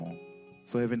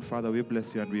So, Heavenly Father, we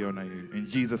bless you and we honor you. In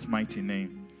Jesus' mighty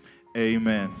name,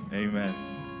 amen. Amen.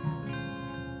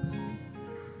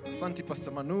 Asante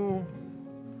Pastor Manu.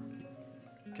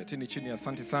 Ketini chini,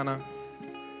 asante sana.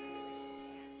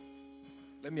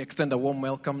 Let me extend a warm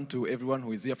welcome to everyone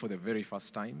who is here for the very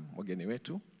first time. Wageni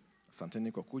wetu,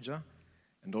 asanteni kwa kuja.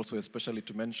 And also especially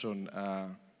to mention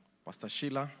Pastor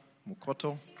Sheila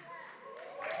Mukoto,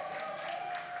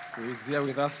 who is here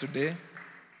with us today.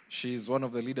 She's one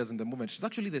of the leaders in the movement. She's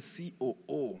actually the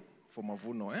COO for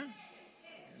Mavuno.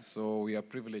 So we are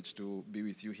privileged to be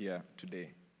with you here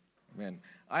today. Amen.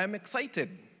 I am excited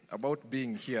about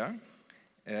being here,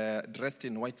 dressed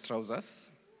in white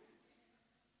trousers,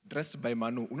 dressed by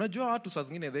Manu. Unajua watu saa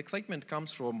zingine, the excitement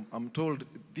comes from, I'm told,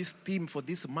 this theme for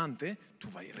this month,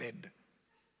 tuvae red,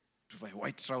 tuvae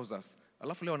white trousers.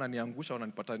 Alafu leo wananiangusha,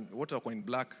 wananipata, wote wako in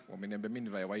black, wameniambia mimi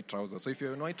nivae white trousers. So if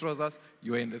you're in white trousers,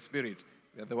 you are in the spirit.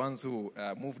 They're the ones who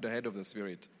moved ahead of the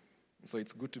spirit. So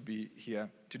it's good to be here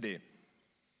today.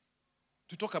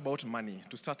 To talk about money,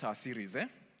 to start our series. In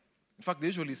fact, they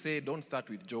usually say don't start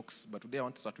with jokes, but today I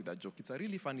want to start with a joke. It's a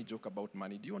really funny joke about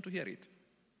money. Do you want to hear it?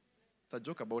 It's a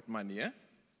joke about money,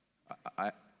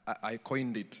 I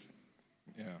coined it.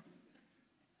 Yeah.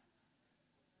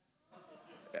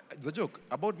 It's a joke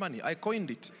about money. I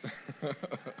coined it.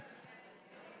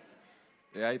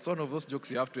 Yeah, it's one of those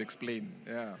jokes you have to explain.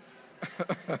 Yeah.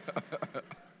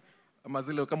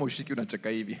 Amazilo kama ushiki unacheka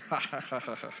hivi.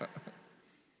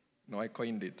 No, I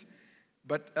coined it.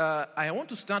 But I want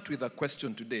to start with a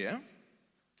question today.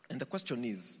 And the question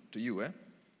is to you,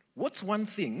 what's one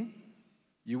thing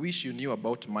you wish you knew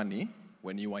about money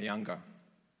when you were younger?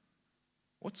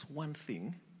 What's one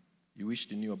thing you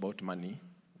wish you knew about money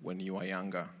when you were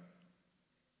younger?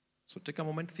 So take a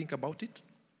moment, think about it.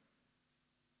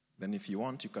 Then if you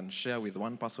want, you can share with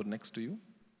one person next to you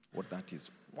what that is.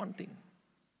 One thing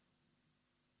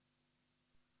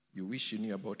you wish you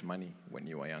knew about money when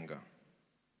you were younger.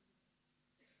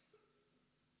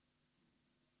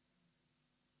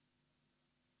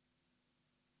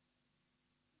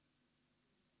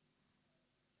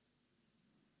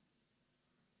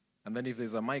 And then if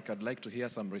there's a mic, I'd like to hear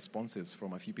some responses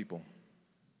from a few people.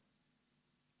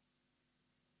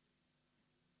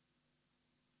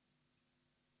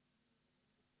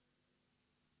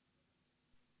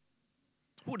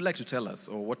 Who would like to tell us,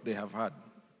 or what they have heard?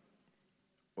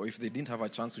 Or if they didn't have a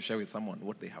chance to share with someone,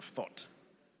 what they have thought?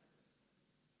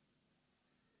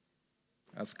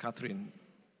 As Catherine,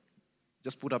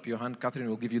 just put up your hand. Catherine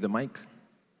will give you the mic.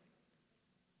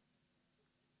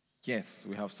 Yes,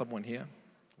 we have someone here.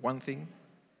 One thing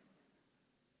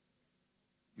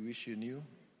you wish you knew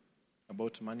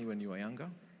about money when you were younger?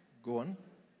 Go on.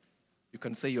 You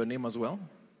can say your name as well.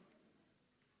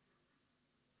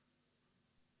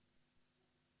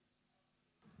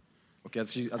 Okay,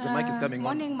 as the mic is coming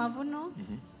morning, Mavuno.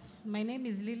 My name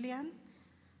is Lillian.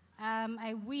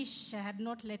 I wish I had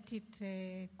not let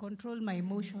it control my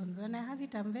emotions. When I have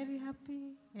it, I'm very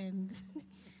happy. And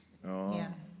yeah.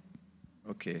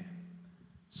 Okay.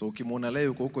 So ukimwona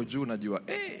leo uko huko juu unajua,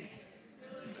 hey,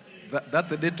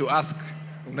 that's a day to ask.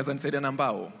 Unaweza nisaidia na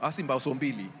mbao? Asi mbao so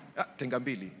mbili. Tenga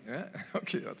mbili. Yeah?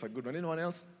 Okay, that's a good one. Anyone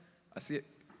else? I see it.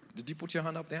 Did you put your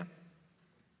hand up there?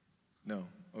 No.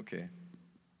 Okay.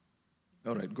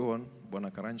 All right, go on,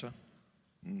 Bwana Karanja.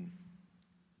 Good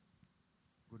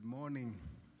morning,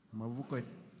 Mavuko.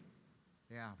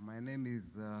 Yeah, my name is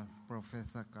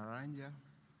Professor Karanja.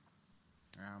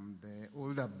 I'm the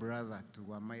older brother to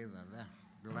Wamaitha there.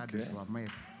 Gladys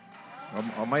Wamaitha.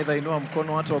 Wamaitha, inua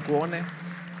mkono watu wakuone.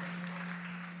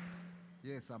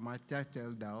 Yes, I'm a church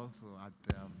elder also at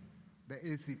the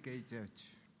ACK Church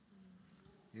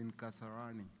in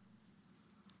Kasarani.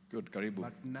 Good, karibu.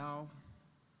 But now,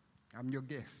 I'm your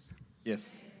guest.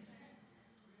 Yes.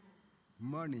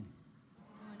 Money.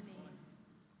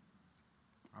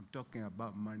 I'm talking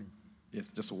about money.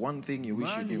 Yes, just one thing you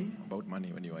wish you knew about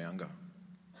money when you were younger.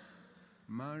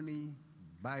 Money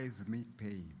buys me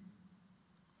pain.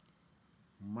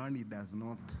 Money does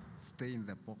not stay in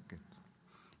the pocket.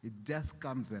 It just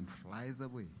comes and flies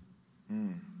away.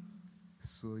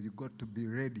 So you got to be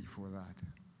ready for that.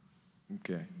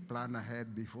 Okay. Plan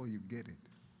ahead before you get it.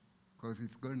 Because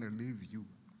it's going to leave you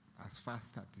as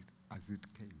fast as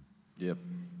it came. Yep.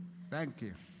 Thank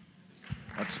you.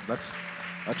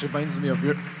 That reminds me of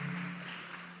you.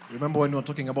 Remember when we were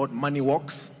talking about money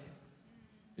walks?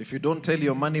 If you don't tell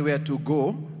your money where to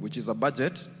go, which is a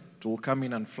budget, it will come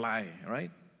in and fly, right?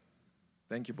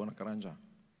 Thank you, Bona Karanja.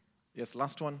 Yes,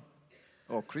 last one.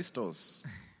 Oh, Christos.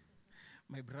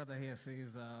 My brother here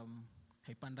says,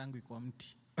 haipandangwi kwa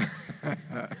mti.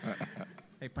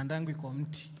 Haipandangwi kwa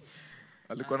mti.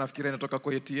 Alikuwa nafikiria inatoka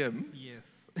kwa ATM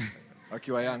Yes.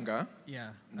 akiwa Yanga.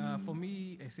 Yeah. For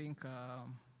me, I think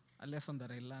a lesson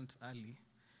that I learned early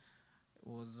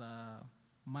was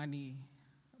money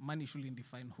shouldn't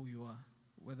define who you are,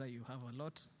 whether you have a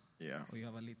lot or you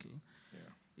have a little. Yeah.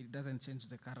 It doesn't change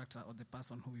the character or the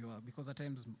person who you are, because at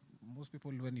times most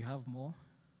people, when you have more,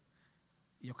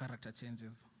 your character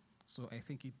changes. So I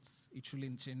think it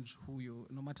shouldn't change who you,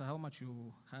 no matter how much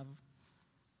you have,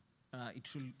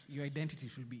 your identity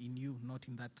should be in you, not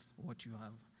in that what you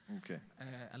have. Okay.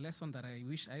 A lesson that I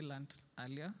wish I learned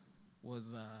earlier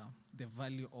was the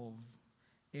value of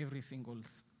every single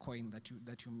coin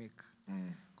that you make.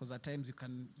 Because at times you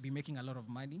can be making a lot of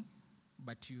money,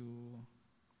 but you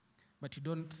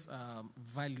don't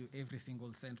value every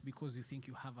single cent because you think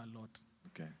you have a lot.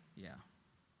 Okay. Yeah.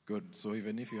 Good. So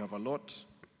even if you have a lot,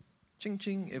 ching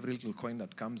ching, every little coin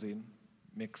that comes in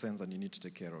makes sense and you need to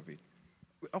take care of it.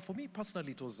 For me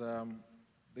personally, it was the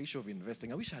issue of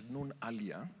investing. I wish I had known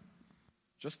earlier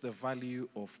just the value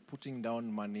of putting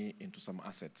down money into some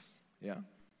assets. Yeah.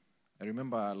 I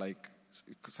remember, like,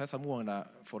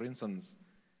 for instance,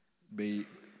 the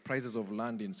prices of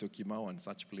land in Syokimau and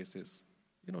such places.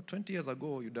 20 years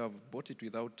ago, you'd have bought it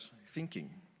without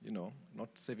thinking, not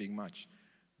saving much.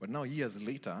 But now, years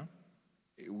later,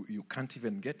 you can't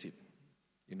even get it.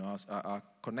 Our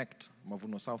Connect,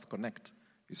 Mavuno South Connect,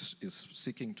 is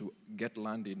seeking to get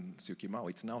land in Syokimau.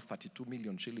 It's now 32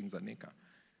 million shillings an acre.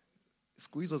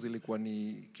 Siku hizo zilikuwa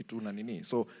ni kitu na nini.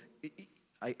 So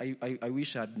I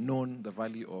wish I had known the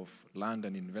value of land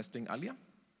and investing earlier,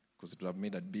 because it would have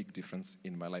made a big difference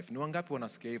in my life. Ni wangapi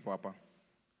wanasikia hivyo hapa?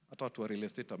 Hata watu wa real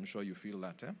estate, I'm sure you feel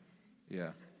that.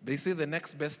 Yeah. They say the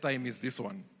next best time is this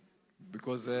one.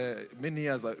 Because many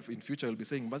years in future will be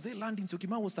saying, Baze land in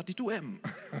Syokimau was 32M.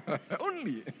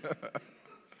 Only.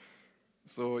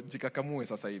 So, jikakamue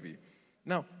sasa hivi.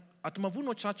 Now, at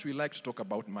Mavuno Church, we like to talk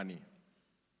about money.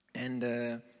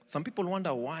 And some people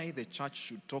wonder why the church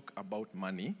should talk about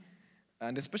money.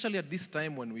 And especially at this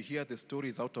time when we hear the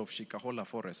stories out of Shikahola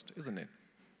Forest, isn't it?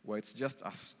 Where it's just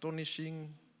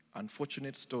astonishing,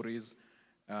 unfortunate stories.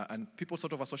 And people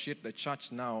sort of associate the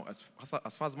church now, as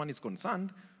far as money is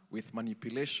concerned, with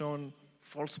manipulation,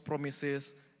 false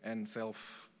promises, and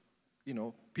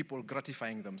people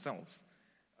gratifying themselves.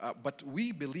 But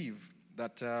we believe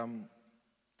that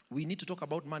we need to talk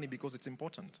about money because it's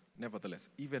important, nevertheless,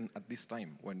 even at this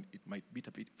time when it might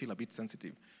feel a bit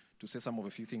sensitive to say some of a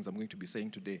few things I'm going to be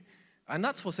saying today. And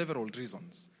that's for several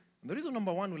reasons. And the reason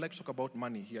number one we like to talk about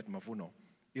money here at Mavuno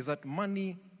is that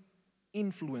money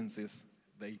influences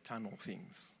the eternal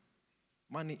things.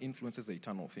 Money influences the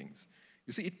eternal things.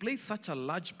 You see, it plays such a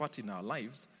large part in our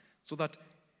lives so that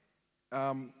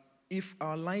if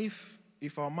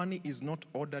our money is not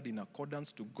ordered in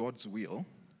accordance to God's will,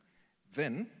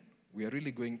 then we are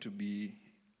really going to be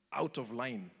out of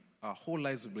line. Our whole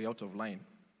lives will be out of line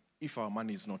if our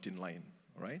money is not in line,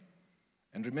 all right?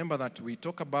 And remember that we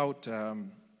talk about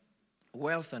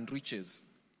wealth and riches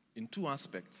in two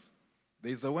aspects.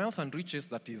 There is the wealth and riches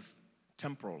that is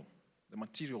temporal, the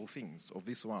material things of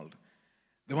this world.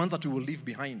 The ones that we will leave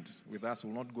behind with us,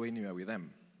 will not go anywhere with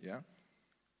them, yeah?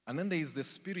 And then there is the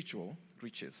spiritual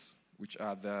riches, which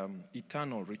are the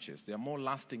eternal riches. They are more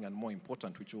lasting and more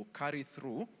important, which will carry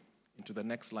through into the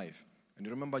next life. And you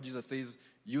remember Jesus says,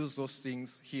 use those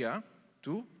things here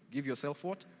to give yourself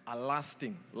what? A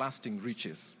lasting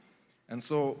riches. And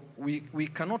so we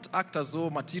cannot act as though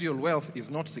material wealth is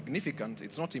not significant,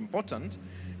 it's not important,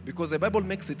 because the Bible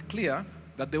makes it clear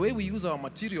that the way we use our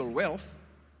material wealth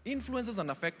influences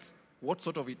and affects what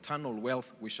sort of eternal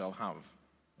wealth we shall have.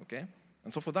 Okay?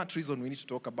 And so for that reason, we need to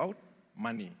talk about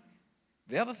money.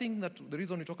 The other thing the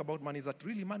reason we talk about money is that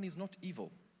really money is not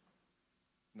evil.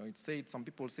 Some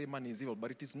people say money is evil,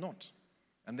 but it is not.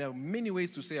 And there are many ways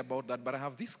to say about that, but I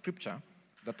have this scripture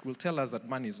that will tell us that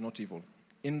money is not evil.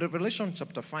 In Revelation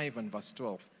chapter 5 and verse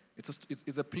 12,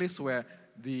 it's a place where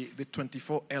the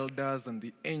 24 elders and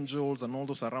the angels and all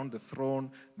those around the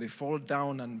throne, they fall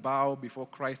down and bow before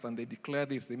Christ and they declare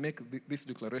this. They make this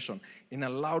declaration in a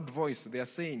loud voice. They are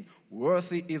saying,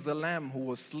 worthy is the Lamb who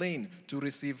was slain to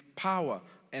receive power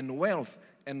and wealth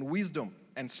and wisdom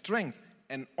and strength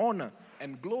and honor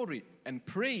and glory and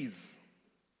praise.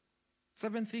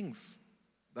 7 things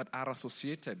that are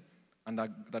associated and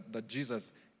that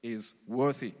Jesus is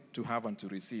worthy to have and to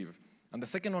receive. And the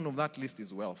second one of that list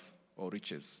is wealth or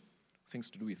riches, things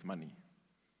to do with money.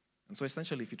 And so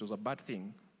essentially, if it was a bad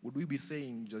thing, would we be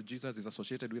saying that Jesus is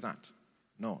associated with that?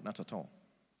 No, not at all.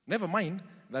 Never mind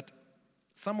that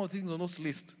some of the things on those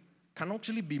lists can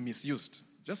actually be misused.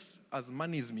 Just as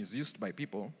money is misused by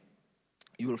people,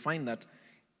 you will find that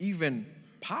even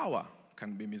power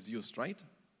can be misused, right?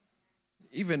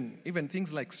 Even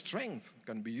things like strength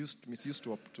can be misused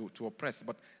to oppress.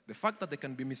 But the fact that they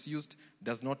can be misused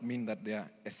does not mean that they are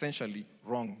essentially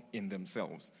wrong in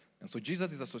themselves. And so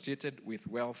Jesus is associated with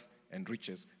wealth and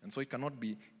riches. And so it cannot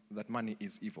be that money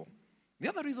is evil. The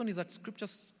other reason is that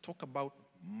scriptures talk about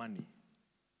money.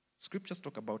 Scriptures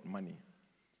talk about money.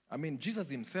 I mean, Jesus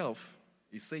himself,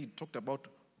 talked about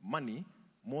money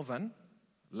more than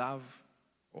love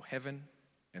or heaven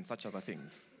and such other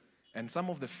things. And some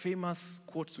of the famous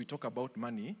quotes we talk about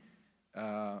money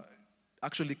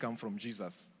actually come from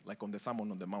Jesus, like on the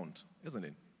Sermon on the Mount, isn't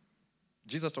it?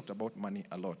 Jesus talked about money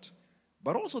a lot.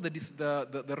 But also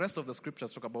the rest of the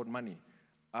scriptures talk about money.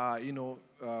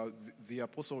 The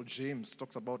Apostle James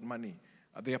talks about money.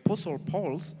 The Apostle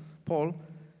Paul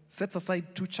sets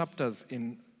aside 2 chapters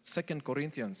in 2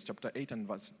 Corinthians chapter 8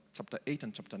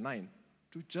 and chapter 9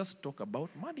 to just talk about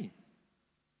money.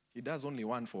 He does only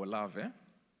one for love,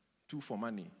 2 for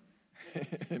money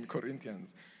in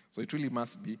Corinthians. So it really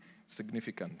must be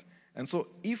significant. And so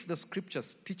if the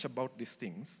scriptures teach about these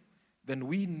things, then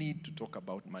we need to talk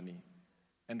about money.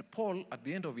 And Paul, at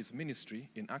the end of his ministry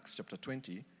in Acts chapter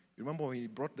 20, you remember when he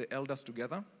brought the elders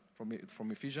together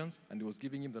from Ephesians and he was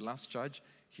giving him the last charge?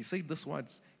 He said these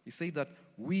words. He said that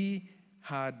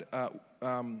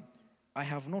I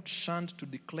have not shunned to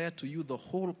declare to you the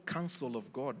whole counsel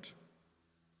of God.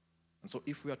 And so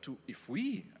if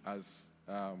we as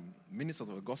ministers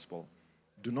of the gospel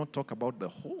do not talk about the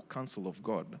whole counsel of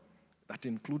God, that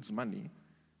includes money,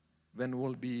 then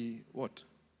we'll be what?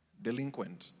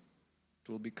 Delinquent.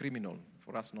 It will be criminal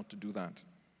for us not to do that.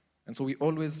 And so we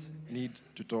always need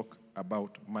to talk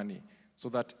about money. So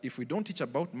that if we don't teach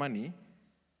about money,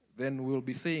 then we'll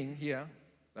be saying here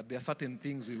that there are certain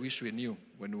things we wish we knew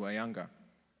when we were younger.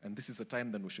 And this is the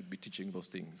time that we should be teaching those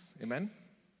things. Amen?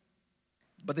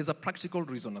 But there's a practical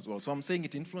reason as well. So I'm saying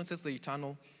it influences the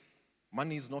eternal.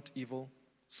 Money is not evil.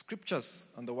 Scriptures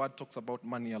and the word talks about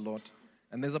money a lot.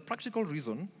 And there's a practical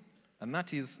reason, and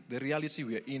that is the reality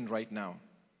we are in right now.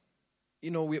 You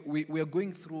know, we are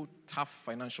going through tough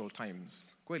financial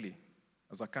times, clearly,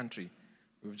 as a country.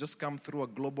 We've just come through a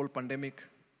global pandemic.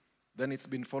 Then it's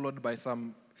been followed by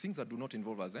some things that do not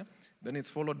involve us. Then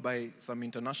it's followed by some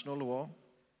international war,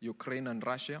 Ukraine and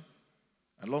Russia.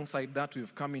 Alongside that,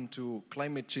 we've come into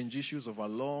climate change issues of a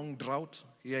long drought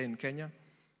here in Kenya.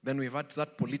 Then we've had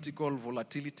that political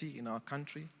volatility in our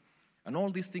country. And all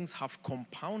these things have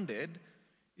compounded,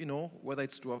 you know, whether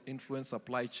it's to influence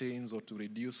supply chains or to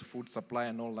reduce food supply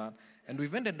and all that. And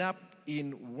we've ended up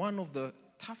in one of the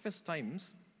toughest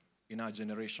times in our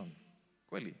generation.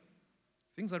 Clearly,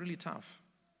 things are really tough.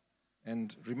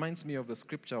 And reminds me of the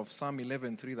scripture of Psalm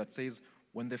 11:3 that says,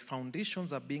 when the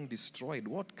foundations are being destroyed,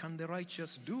 what can the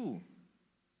righteous do?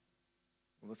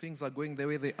 Well, the things are going the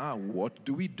way they are. What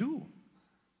do we do?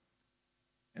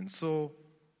 And so,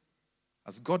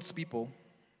 as God's people,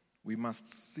 we must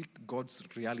seek God's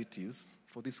realities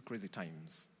for these crazy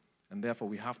times. And therefore,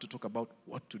 we have to talk about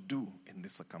what to do in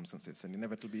these circumstances. And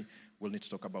inevitably, we'll need to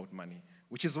talk about money.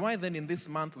 Which is why then in this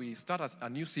month, we start a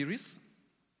new series.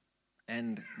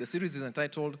 And the series is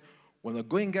entitled, When the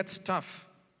Going Gets Tough,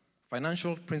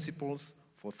 Financial Principles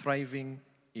for Thriving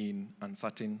in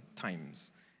Uncertain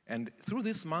Times. And through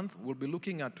this month, we'll be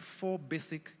looking at 4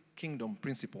 basic kingdom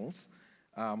principles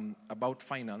about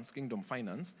finance, kingdom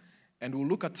finance, and we'll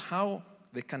look at how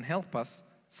they can help us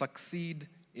succeed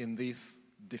in these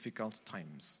difficult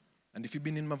times. And if you've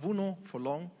been in Mavuno for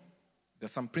long,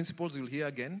 there's some principles you'll hear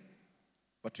again,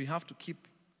 but we have to keep,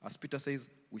 as Peter says,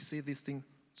 we say these things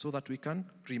so that we can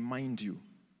remind you,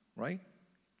 right?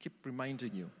 Keep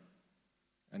reminding you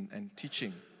and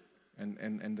teaching.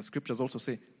 And the scriptures also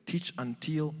say, teach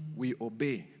until we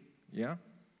obey, yeah?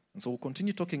 And so we'll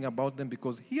continue talking about them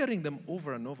because hearing them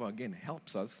over and over again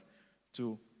helps us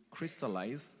to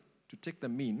crystallize, to take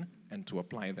them in, and to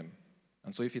apply them.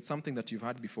 And so if it's something that you've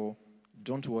had before,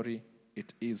 don't worry.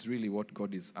 It is really what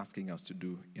God is asking us to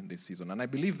do in this season. And I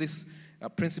believe these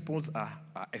principles are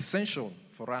essential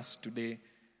for us today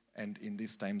and in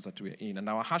these times that we're in. And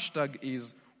our hashtag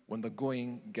is, when the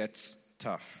going gets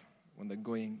tough. When the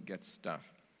going gets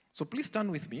tough. So please turn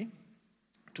with me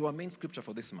to our main scripture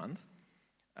for this month.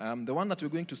 The one that we're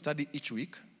going to study each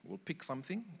week. We'll pick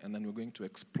something, and then we're going to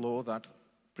explore that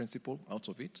principle out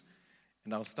of it.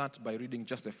 And I'll start by reading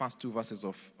just the first 2 verses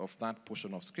of that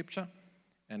portion of scripture.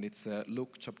 And it's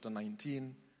Luke chapter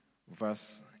 19,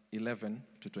 verse 11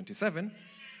 to 27.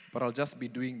 But I'll just be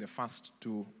doing the first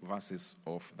 2 verses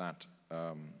of that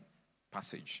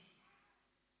passage.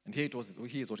 And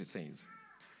here's what it says.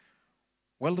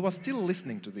 While they were still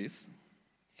listening to this,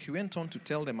 he went on to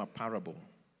tell them a parable.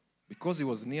 because he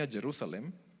was near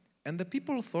Jerusalem, and the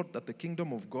people thought that the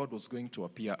kingdom of God was going to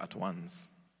appear at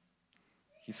once.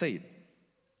 He said,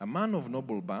 a man of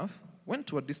noble birth went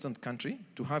to a distant country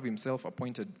to have himself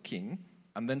appointed king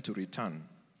and then to return.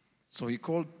 So he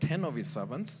called 10 of his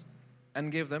servants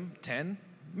and gave them 10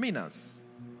 minas.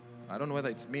 I don't know whether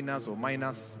it's minas or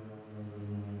minas.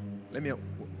 Let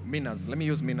me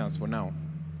use minas for now.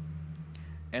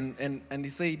 And he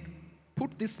said,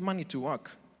 put this money to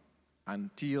work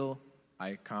until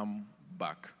I come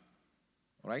back.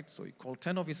 All right? So he called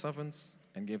 10 of his servants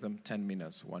and gave them 10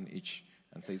 minas, one each,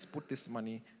 and says, put this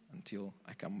money until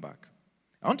I come back.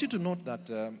 I want you to note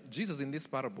that Jesus in this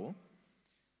parable,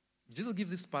 Jesus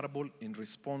gives this parable in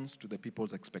response to the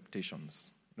people's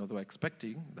expectations. You know, they were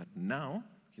expecting that now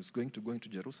he's going to go into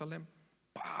Jerusalem,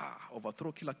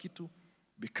 overthrow kila kitu,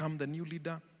 become the new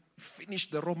leader, finish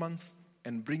the Romans,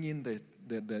 and bring in the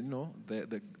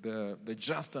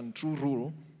just and true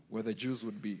rule where the Jews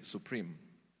would be supreme.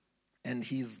 And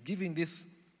he's giving this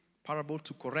parable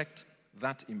to correct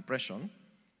that impression.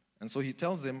 And so he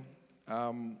tells them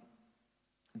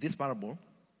this parable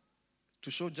to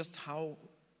show just how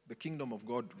the kingdom of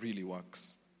God really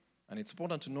works. And it's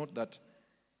important to note that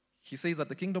he says that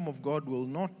the kingdom of God will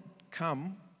not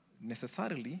come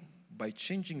necessarily by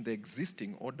changing the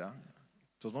existing order.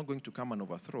 It was not going to come and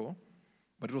overthrow,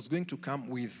 but it was going to come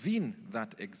within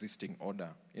that existing order.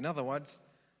 In other words,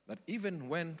 that even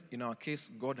when, in our case,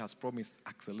 God has promised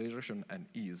acceleration and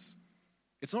ease,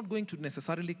 it's not going to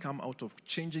necessarily come out of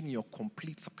changing your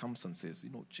complete circumstances.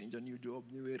 You know, change a new job,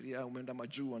 new area, umenda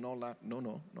maju and all that. No,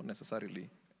 not necessarily.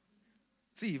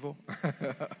 See, Ivo.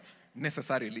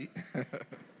 Necessarily.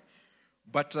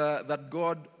 But that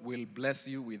God will bless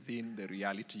you within the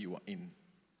reality you are in.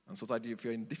 And so that if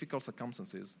you're in difficult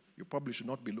circumstances, you probably should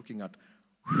not be looking at,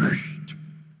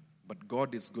 but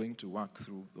God is going to work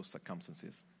through those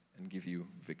circumstances and give you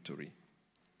victory.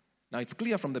 Now, it's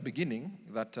clear from the beginning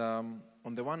that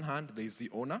on the one hand, there is the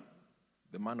owner,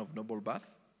 the man of noble birth,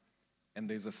 and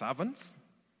there's the servants,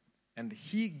 and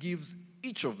he gives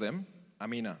each of them a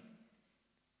mina.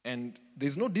 And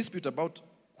there's no dispute about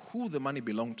who the money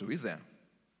belonged to, is there?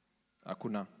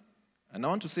 Akuna. And I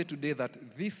want to say today that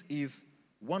this is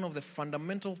one of the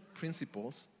fundamental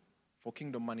principles for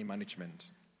kingdom money management.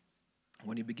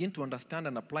 When you begin to understand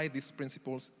and apply these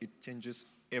principles, it changes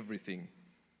everything.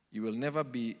 You will never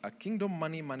be a kingdom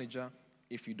money manager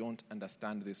if you don't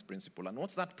understand this principle. And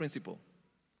what's that principle?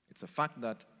 It's a fact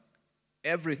that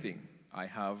everything I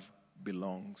have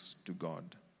belongs to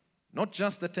God. Not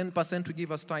just the 10% we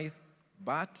give as tithe,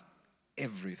 but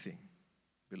everything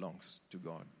belongs to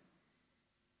God.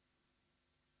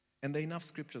 And there are enough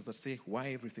scriptures that say why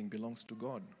everything belongs to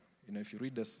God. You know, if you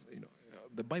read this,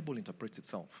 the Bible interprets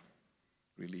itself.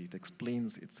 Really, it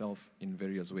explains itself in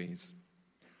various ways.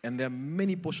 And there are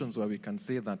many portions where we can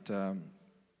say that,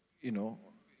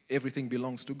 everything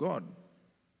belongs to God.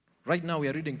 Right now, we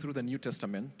are reading through the New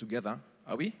Testament together.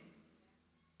 Are we?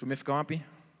 Tumefika wapi?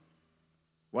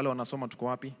 Wale wanasoma tuko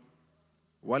wapi?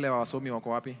 Wale wasomi wako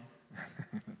wapi?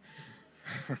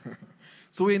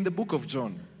 So we're in the book of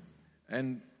John.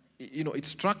 And, it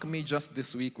struck me just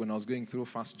this week when I was going through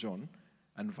 1 John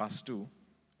and verse 2.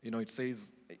 It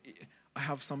says, I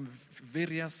have some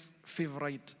various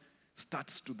favorite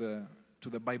starts to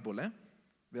the Bible.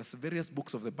 There's various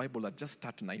books of the Bible that just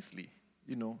start nicely.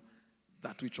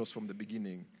 That which was from the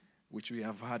beginning, which we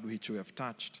have heard, which we have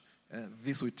touched.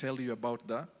 This will tell you about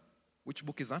which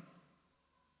book is that?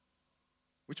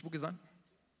 Which book is that?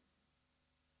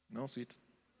 No, sweet.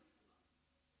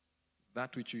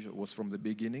 That which was from the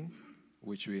beginning,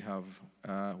 which we have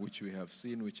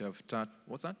seen, which have touched.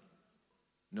 What's that?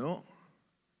 No.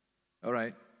 All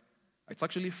right. It's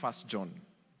actually 1 John.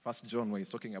 1 John, where he's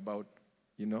talking about,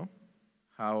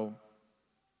 how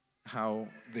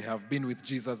they have been with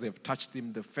Jesus, they've touched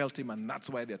him, they've felt him, and that's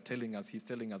why he's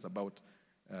telling us about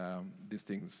these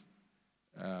things.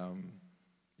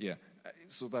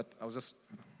 So that I was just,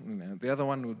 the other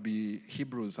one would be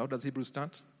Hebrews. How does Hebrews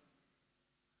start?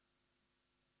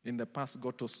 In the past,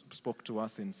 God spoke to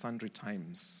us in sundry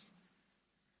times.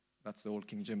 That's the old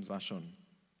King James Version.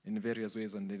 In various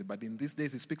ways, but in these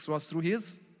days, he speaks to us through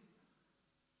his.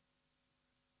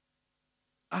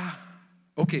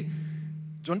 Okay.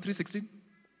 John 3:16.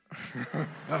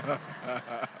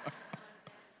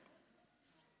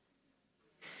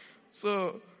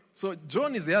 So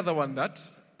John is the other one that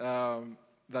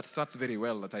starts very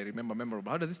well, that I remember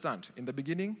memorable. How does it start? In the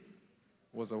beginning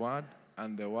was the Word,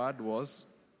 and the Word was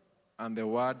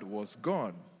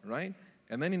God, right?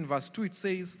 And then in verse 2 it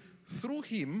says, through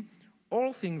him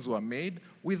all things were made.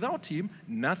 Without him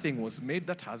nothing was made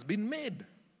that has been made.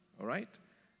 All right?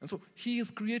 And so he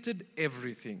has created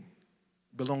everything,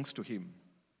 belongs to him.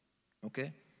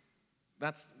 Okay?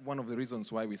 That's one of the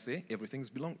reasons why we say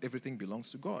everything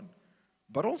belongs to God.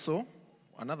 But also,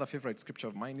 another favorite scripture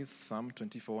of mine is Psalm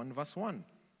 24 and verse 1.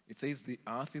 It says, the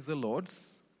earth is the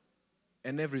Lord's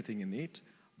and everything in it,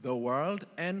 the world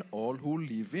and all who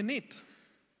live in it.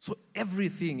 So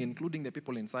everything, including the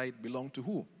people inside, belong to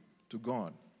who? To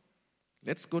God.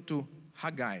 Let's go to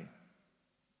Haggai.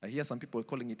 I hear some people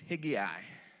calling it Haggai.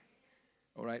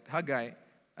 All right, Haggai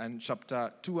and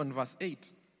chapter 2 and verse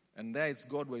 8. And there is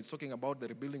God where he's talking about the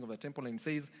rebuilding of the temple. And it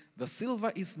says, the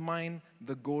silver is mine,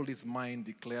 the gold is mine,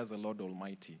 declares the Lord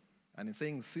Almighty. And in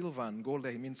saying silver and gold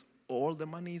there, he means all the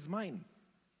money is mine.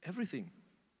 Everything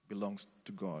belongs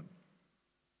to God.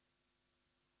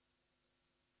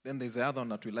 Then there's the other one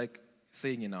that we like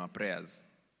saying in our prayers.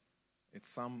 It's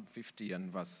Psalm 50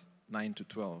 and verse 9 to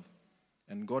 12.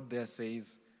 And God there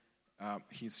says,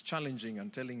 he's challenging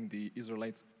and telling the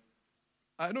Israelites,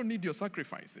 I don't need your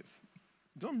sacrifices.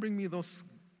 Don't bring me those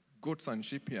goats and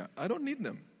sheep here. I don't need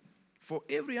them. For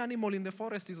every animal in the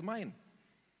forest is mine,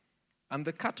 and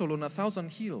the cattle on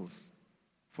 1,000 hills.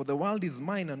 For the world is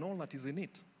mine and all that is in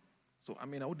it. So, I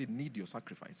wouldn't need your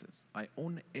sacrifices. I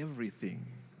own everything.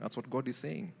 That's what God is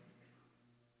saying.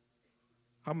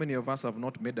 How many of us have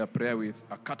not made a prayer with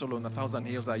a cattle on 1,000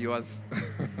 hills are yours?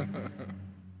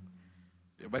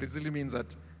 Yeah, but it really means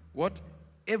that what?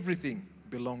 Everything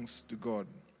belongs to God.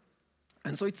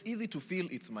 And so it's easy to feel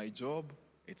it's my job,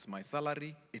 it's my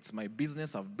salary, it's my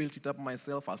business, I've built it up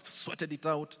myself, I've sweated it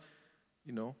out,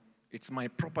 it's my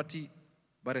property.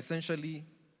 But essentially,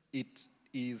 it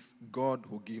is God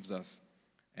who gives us.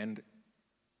 And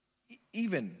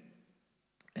even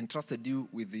entrusted you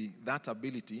with that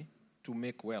ability to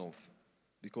make wealth.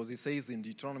 Because he says in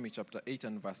Deuteronomy chapter 8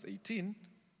 and verse 18,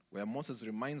 where Moses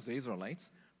reminds the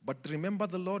Israelites, but remember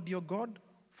the Lord your God,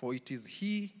 for it is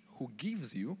he who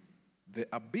gives you the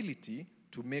ability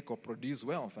to make or produce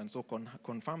wealth, and so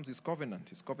confirms his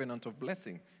covenant of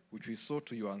blessing, which we saw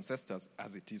to your ancestors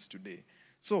as it is today.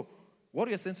 So, what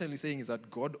we're essentially saying is that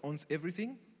God owns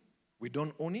everything. We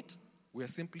don't own it. We are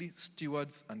simply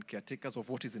stewards and caretakers of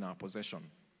what is in our possession.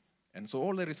 And so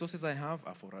all the resources I have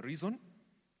are for a reason,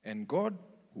 and God,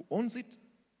 who owns it,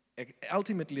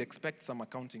 ultimately expects some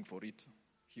accounting for it.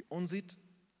 He owns it,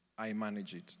 I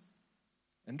manage it.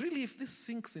 And really, if this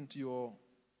sinks into your...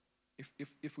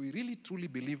 If we really truly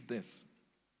believe this,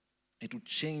 it will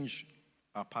change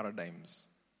our paradigms.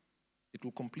 It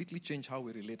will completely change how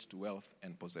we relate to wealth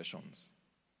and possessions.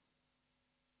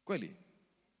 Kweli.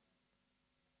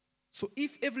 So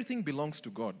if everything belongs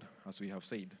to God, as we have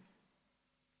said,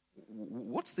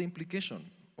 what's the implication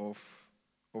of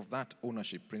that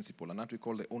ownership principle, and that we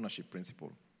call the ownership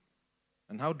principle?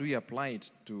 And how do we apply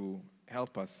it to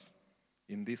help us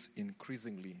in these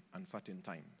increasingly uncertain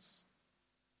times?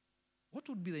 What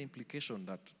would be the implication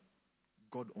that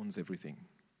God owns everything?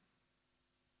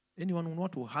 Anyone who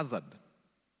want to hazard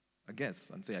a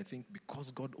guess and say, I think because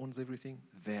God owns everything,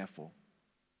 therefore.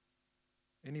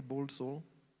 Any bold soul?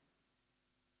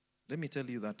 Let me tell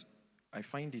you that I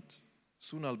find it,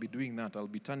 soon I'll be doing that. I'll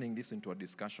be turning this into a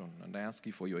discussion, and I ask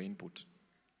you for your input.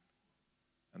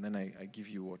 And then I give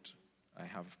you what I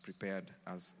have prepared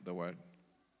as the word.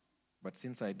 But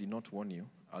since I did not warn you,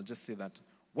 I'll just say that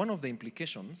one of the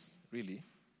implications, really,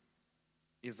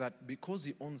 is that because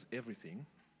he owns everything,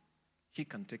 he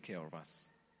can take care of us,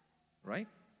 right?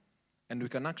 And we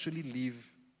can actually live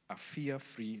a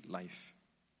fear-free life.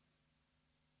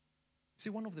 See,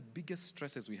 one of the biggest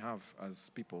stresses we have as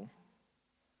people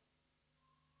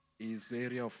is the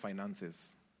area of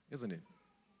finances, isn't it?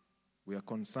 We are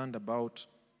concerned about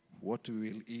what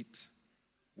we will eat,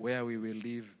 where we will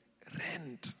live,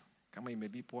 rent, kama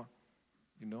imelipwa,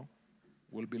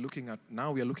 We'll be looking at,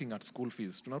 now we are looking at school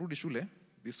fees. Tunarudi shule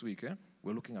this week,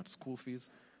 We're looking at school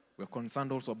fees. We're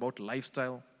concerned also about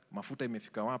lifestyle. Mafuta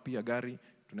imefika wapi ya gari,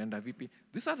 tunaenda vipi.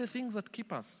 These are the things that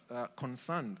keep us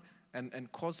concerned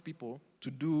and cause people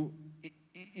to do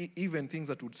even things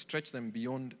that would stretch them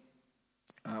beyond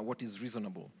what is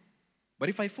reasonable. But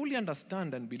if I fully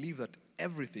understand and believe that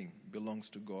everything belongs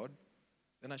to God,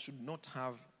 then I should not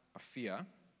have a fear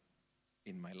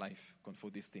in my life for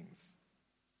these things.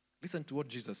 Listen to what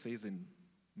Jesus says in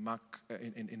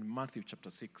Matthew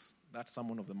chapter 6, that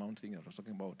Sermon of the Mount thing that I was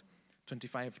talking about,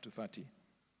 25 to 30.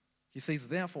 He says,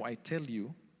 therefore I tell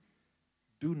you,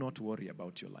 do not worry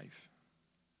about your life,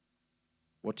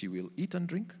 what you will eat and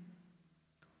drink,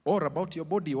 or about your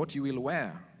body, what you will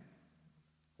wear,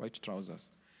 white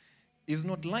trousers. Is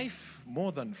not life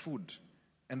more than food,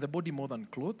 and the body more than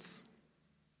clothes?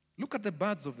 Look at the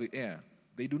birds of the air.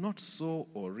 They do not sow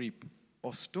or reap,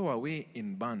 or store away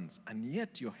in barns, and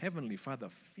yet your heavenly Father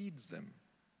feeds them.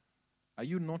 Are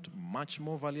you not much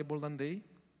more valuable than they?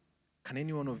 Can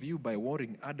any one of you, by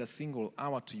worrying, add a single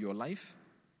hour to your life?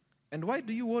 And why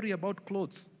do you worry about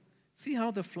clothes? See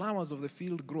how the flowers of the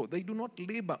field grow. They do not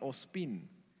labor or spin.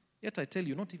 Yet I tell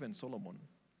you, not even Solomon,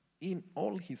 in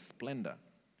all his splendor,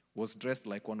 was dressed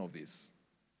like one of these.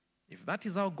 If that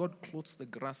is how God clothes the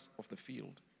grass of the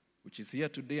field, which is here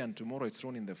today and tomorrow it's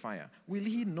thrown in the fire, will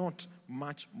he not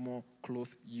much more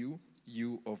clothe you,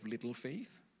 you of little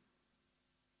faith?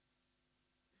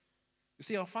 You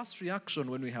see, our first reaction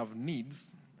when we have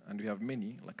needs, and we have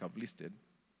many, like I've listed,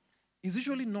 is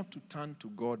usually not to turn to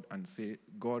God and say,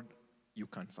 God, you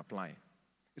can supply.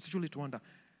 It's usually to wonder,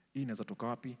 hii inaweza toka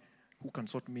wapi? Who can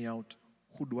sort me out?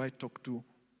 Who do I talk to?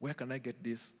 Where can I get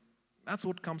this? That's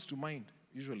what comes to mind,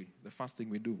 usually, the first thing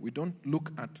we do. We don't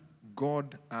look at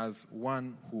God as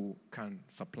one who can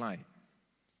supply.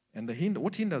 And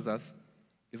what hinders us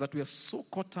is that we are so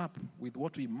caught up with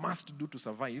what we must do to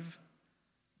survive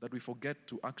that we forget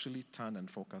to actually turn and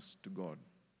focus to God.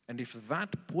 And if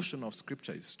that portion of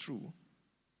Scripture is true,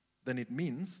 then it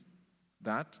means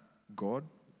that God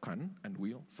can and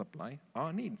will supply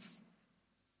our needs.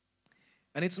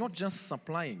 And it's not just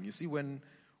supplying. You see, when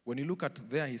you look at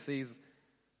there, he says,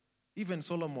 even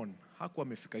Solomon, hakuwa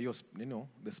amefika hiyo,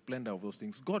 the splendor of those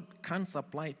things. God can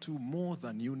supply to more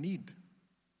than you need.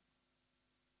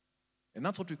 And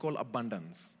that's what we call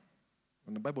abundance.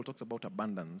 When the Bible talks about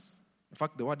abundance, in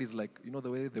fact, the word is like,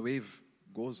 the way the wave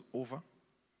goes over,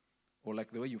 or like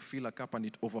the way you fill a cup and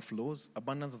it overflows.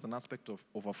 Abundance is an aspect of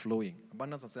overflowing.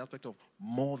 Abundance is an aspect of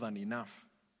more than enough.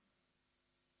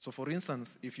 So for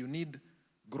instance, if you need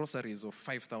groceries of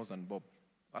 5,000 bob,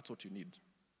 that's what you need.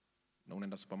 Now in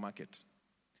the supermarket.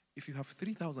 If you have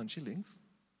 3,000 shillings,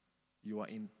 you are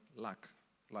in lack.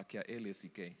 Like your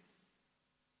LACK.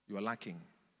 You are lacking.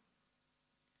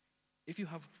 If you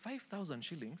have 5,000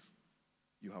 shillings,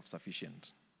 you have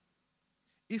sufficient.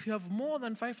 If you have more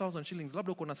than 5,000 shillings,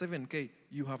 labda uko na 7K,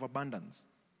 you have abundance.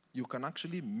 You can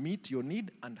actually meet your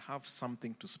need and have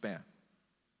something to spare.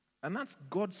 And that's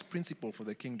God's principle for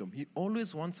the kingdom. He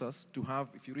always wants us to have,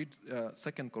 if you read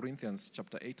 2 Corinthians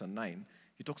chapter 8 and 9,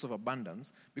 he talks of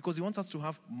abundance because he wants us to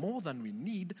have more than we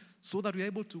need so that we're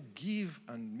able to give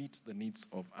and meet the needs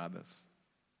of others.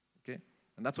 Okay?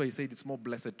 And that's why he said it's more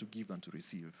blessed to give than to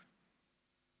receive.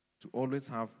 To always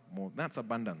have more. That's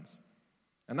abundance.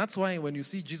 And that's why when you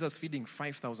see Jesus feeding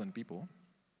 5,000 people,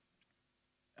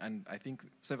 and I think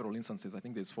several instances, I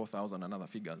think there's 4,000 and other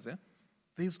figures,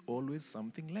 there's always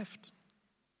something left.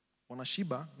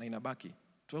 Wanashiba na inabaki.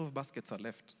 12 baskets are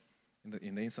left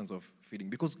in the instance of feeding.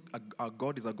 Because our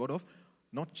God is a God of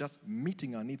not just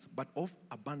meeting our needs, but of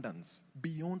abundance,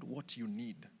 beyond what you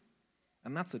need.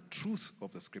 And that's the truth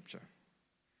of the Scripture.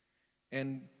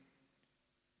 And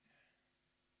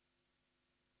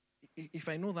if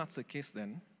I know that's the case,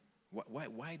 then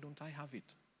why don't I have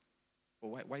it?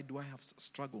 Or why do I have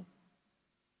struggle?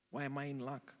 Why am I in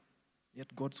lack?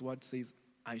 Yet God's word says,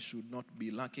 I should not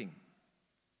be lacking.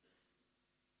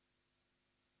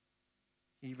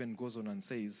 He even goes on and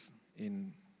says,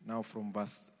 now from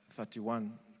verse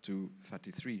 31 to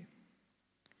 33,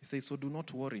 he says, so do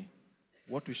not worry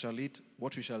what we shall eat,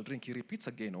 what we shall drink. He repeats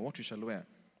again, or what we shall wear.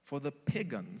 For the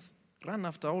pagans run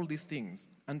after all these things,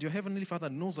 and your heavenly Father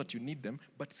knows that you need them,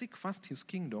 but seek first his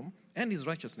kingdom and his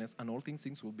righteousness, and all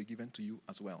things will be given to you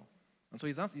as well. And so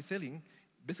he's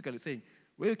basically saying,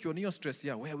 where ukiona hiyo stress,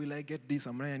 where will I get this?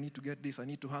 I need to get this, I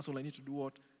need to hustle, I need to do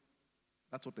what?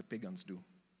 That's what the pagans do.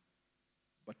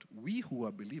 But we who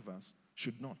are believers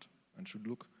should not, and should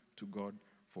look to God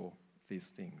for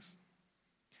these things.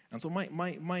 And so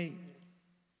my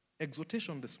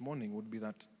exhortation this morning would be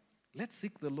that let's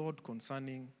seek the Lord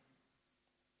concerning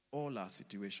all our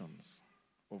situations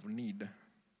of need.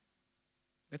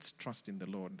 Let's trust in the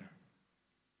Lord.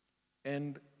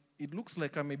 And it looks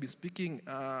like I may be speaking,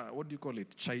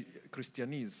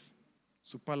 Christianese,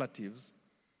 superlatives.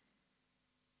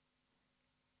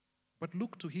 But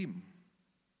look to him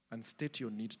and state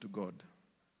your need to God.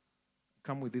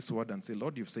 Come with this word and say,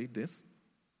 Lord, you've said this.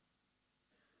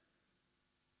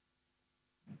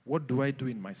 What do I do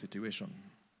in my situation?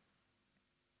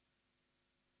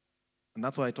 And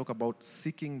that's why I talk about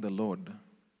seeking the Lord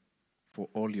for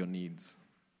all your needs.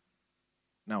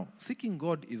 Now, seeking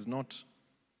God is not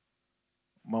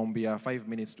maombi ya 5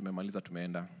 minutes tumemaliza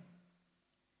tumeenda.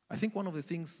 I think one of the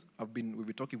things we've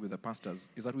been talking with the pastors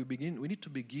is that we need to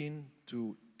begin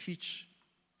to teach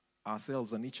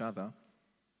ourselves and each other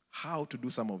how to do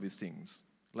some of these things.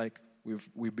 Like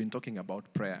we've been talking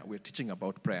about prayer. We're teaching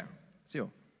about prayer.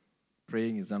 So,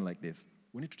 praying is done like this.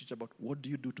 we need to teach about what do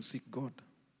you do to seek God,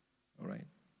 all right?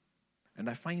 And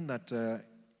I find that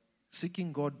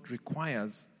seeking God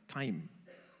requires time.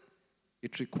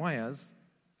 It requires,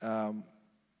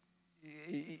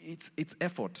 it's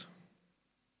effort.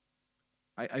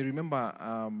 I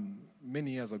remember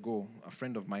many years ago, a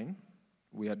friend of mine,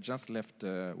 we had just left,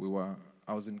 I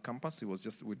was in campus, he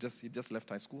just left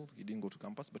high school, he didn't go to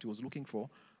campus, but he was looking for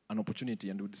an opportunity,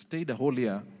 and we stayed a whole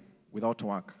year without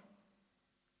work.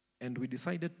 And we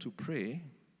decided to pray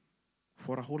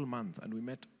for a whole month, and we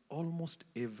met almost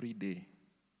every day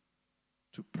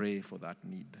to pray for that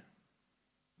need.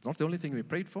 It's not the only thing we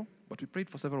prayed for, but we prayed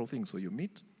for several things. So you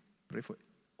meet, pray for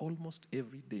almost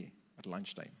every day at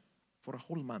lunchtime for a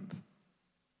whole month.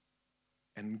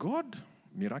 And God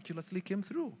miraculously came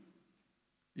through.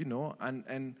 You know,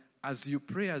 and as you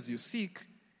pray, as you seek,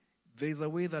 there's a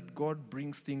way that God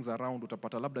brings things around.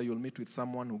 Utapata labda you'll meet with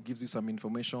someone who gives you some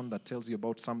information that tells you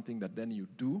about something that then you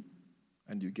do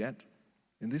and you get.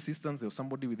 In this instance, there was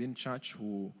somebody within church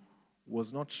who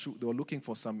was not sure. They were looking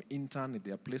for some intern at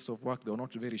their place of work. They were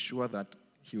not very sure that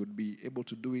he would be able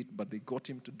to do it, but they got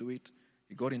him to do it.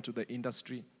 He got into the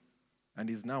industry, and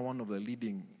he's now one of the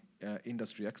leading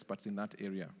industry experts in that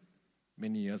area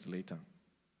many years later.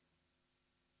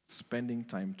 Spending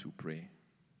time to pray.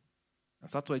 And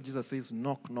that's why Jesus says,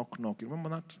 knock, knock, knock. You remember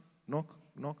that? Knock,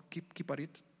 knock, keep at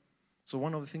it. So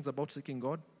one of the things about seeking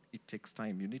God, it takes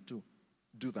time. You need to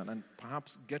do that, and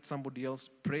perhaps get somebody else,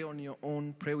 pray on your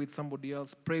own, pray with somebody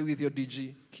else, pray with your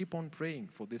DG, keep on praying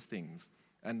for these things,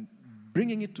 and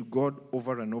bringing it to God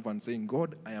over and over and saying,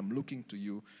 God, I am looking to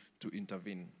you to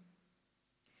intervene.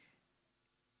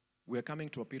 We're coming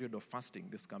to a period of fasting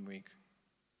this coming week.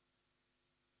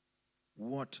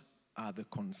 What are the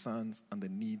concerns and the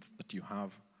needs that you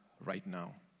have right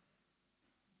now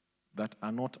that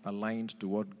are not aligned to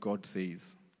what God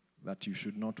says? That you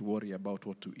should not worry about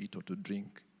what to eat or to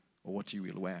drink or what you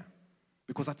will wear,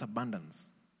 because that's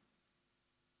abundance.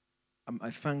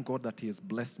 I thank God that He has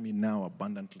blessed me now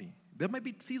abundantly. There might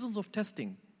be seasons of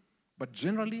testing, but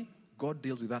generally, God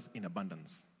deals with us in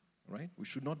abundance, right? We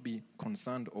should not be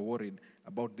concerned or worried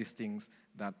about these things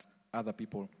that other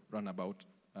people run about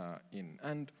in.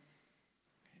 And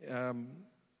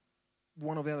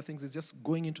one of the other things is just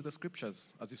going into the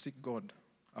scriptures as you seek God.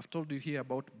 I've told you here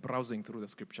about browsing through the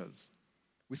scriptures.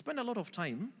 We spend a lot of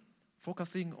time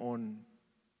focusing on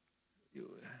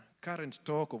current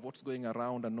talk of what's going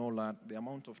around and all that. The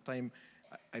amount of time,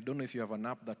 I don't know if you have an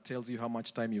app that tells you how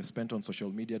much time you've spent on social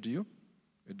media, do you?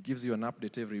 It gives you an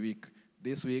update every week.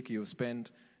 This week you've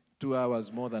spent 2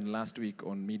 hours more than last week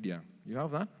on media. You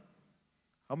have that?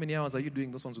 How many hours are you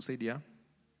doing? Those ones who said, yeah?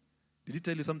 Did he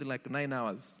tell you something like 9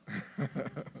 hours?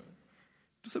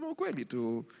 Tuseme ukweli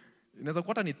tu. Inaweza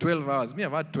kuwa ni 12 hours. Me,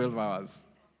 I've had 12 hours.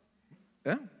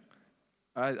 Yeah?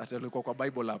 Atalikuwa kwa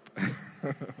Bible app.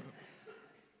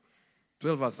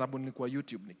 12 hours sababu ni kwa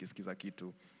YouTube nikisikiza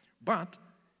kitu. But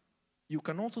you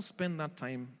can also spend that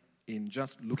time in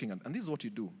just looking at, and this is what you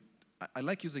do. I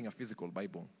like using a physical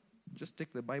Bible. Just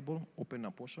take the Bible, open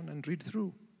a portion, and read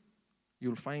through.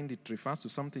 You'll find it refers to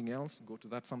something else, go to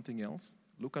that something else,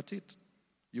 look at it.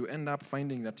 You end up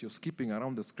finding that you're skipping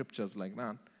around the scriptures like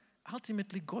that.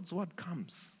 Ultimately, God's word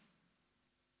comes.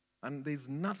 And there's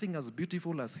nothing as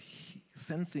beautiful as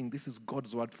sensing this is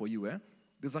God's word for you.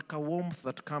 There's like a warmth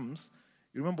that comes.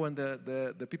 You remember when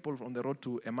the people on the road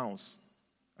to Emmaus,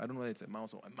 I don't know whether it's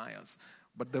Emmaus or Emmaus,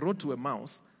 but the road to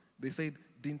Emmaus, they said,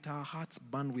 didn't our hearts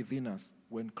burn within us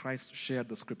when Christ shared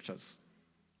the scriptures?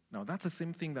 Now, that's the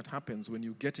same thing that happens when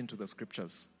you get into the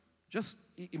scriptures. Just,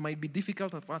 it might be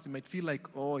difficult at first. It might feel like,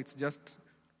 oh, it's just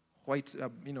white,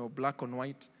 black on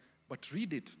white. But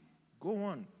read it. Go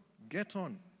on. Get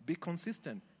on. Be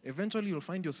consistent. Eventually, you'll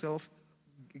find yourself,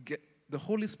 the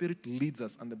Holy Spirit leads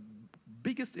us. And the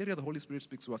biggest area the Holy Spirit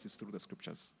speaks to us is through the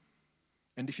scriptures.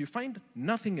 And if you find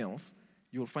nothing else,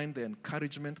 you'll find the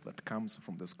encouragement that comes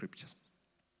from the scriptures.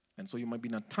 And so you might be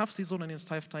in a tough season and in a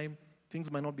tough time. Things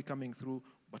might not be coming through,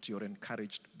 but you're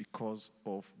encouraged because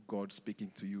of God speaking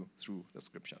to you through the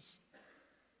scriptures.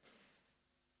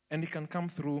 And it can come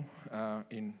through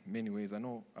in many ways. I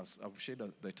know, as I've shared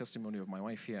the testimony of my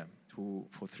wife here, who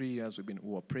for 3 years we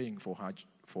were praying for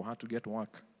her to get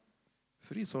work.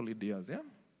 3 solid years, yeah?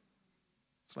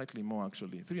 Slightly more,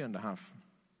 actually. 3.5.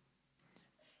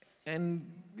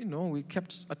 And, we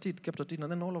kept at it.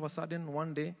 And then all of a sudden,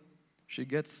 one day, she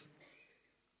gets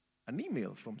an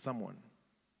email from someone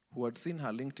who had seen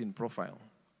her LinkedIn profile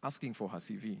asking for her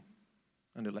CV.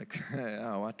 And they're like,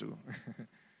 watu.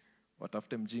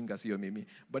 Watafute mjinga siyo mimi.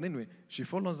 But anyway, she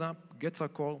follows up, gets a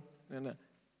call,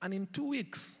 and in 2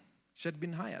 weeks, she had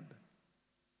been hired.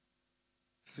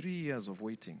 3 years of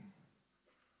waiting,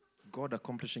 God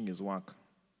accomplishing his work.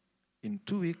 In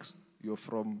 2 weeks, you're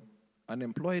from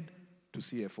unemployed to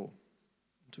CFO.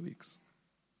 2 weeks.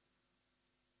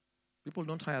 People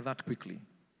don't hire that quickly,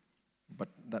 but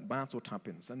that's what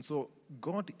happens. And so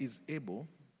God is able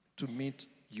to meet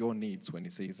your needs when he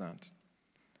says that.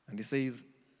 And he says,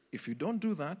 if you don't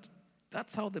do that,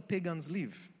 that's how the pagans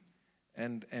live.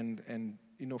 And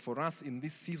for us in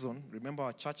this season, remember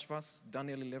our church verse,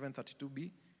 Daniel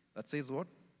 11:32b, that says what?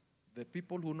 The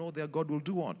people who know their God will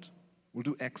do what? Will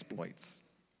do exploits.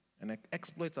 And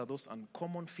exploits are those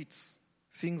uncommon feats,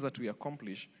 things that we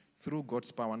accomplish through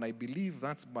God's power. And I believe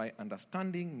that's by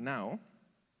understanding now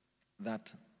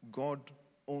that God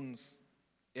owns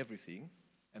everything,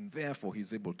 and therefore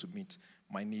he's able to meet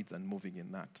my needs and moving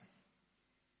in that.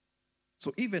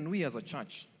 So even we as a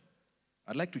church,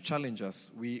 I'd like to challenge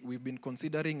us. We've been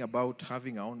considering about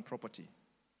having our own property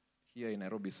here in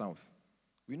Nairobi South.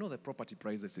 We know the property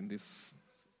prices in this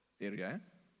area,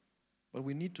 but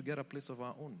we need to get a place of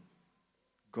our own.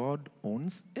 God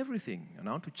owns everything. And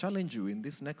I want to challenge you in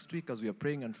this next week as we are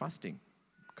praying and fasting.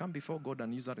 Come before God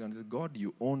and use that and say, God,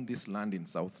 you own this land in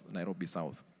Nairobi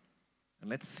South. And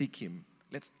let's seek him.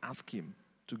 Let's ask him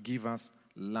to give us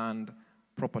land,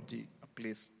 property, a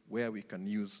place where we can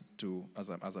use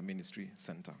as a ministry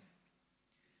center.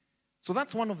 So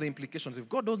that's one of the implications. If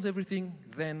God owns everything,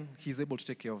 then he's able to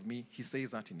take care of me. He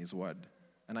says that in his word.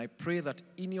 And I pray that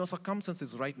in your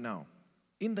circumstances right now,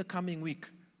 in the coming week,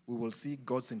 we will see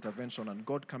God's intervention and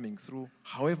God coming through,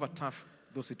 however tough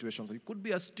those situations are. You could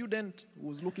be a student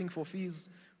who's looking for fees,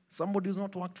 somebody who's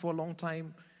not worked for a long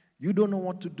time, you don't know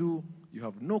what to do, you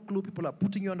have no clue, people are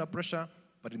putting you under pressure,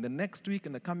 but in the next week,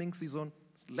 in the coming season,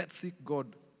 let's seek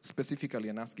God specifically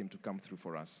and ask him to come through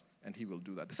for us, and he will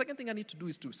do that. The second thing I need to do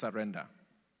is to surrender.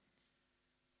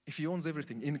 If he owns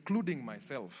everything, including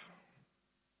myself,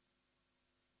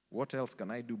 what else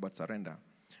can I do but surrender?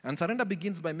 And surrender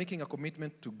begins by making a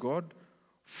commitment to God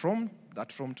from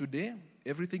today,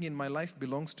 everything in my life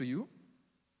belongs to you,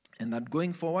 and that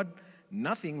going forward,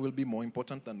 nothing will be more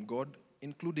important than God,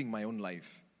 including my own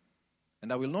life.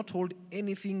 And I will not hold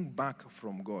anything back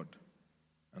from God.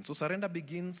 And so surrender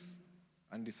begins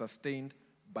and is sustained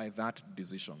by that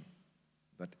decision,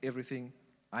 that everything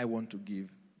I want to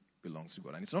give belongs to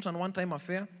God. And it's not a one-time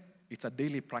affair, it's a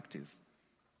daily practice.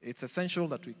 It's essential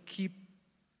that we keep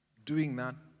doing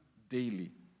that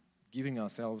daily, giving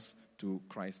ourselves to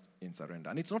Christ in surrender.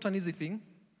 And it's not an easy thing.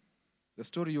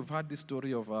 You've heard this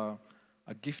story of a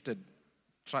gifted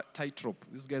tightrope.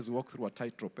 These guys walk through a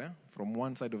tightrope from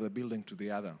one side of the building to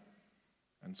the other.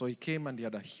 And so he came and he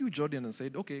had a huge audience and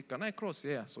said, okay, can I cross?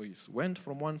 Yeah. So he went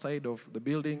from one side of the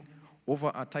building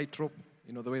over a tightrope,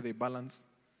 the way they balance,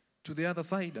 to the other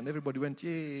side. And everybody went,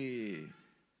 yay.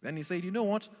 Then he said, you know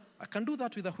what? I can do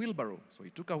that with a wheelbarrow. So he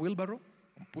took a wheelbarrow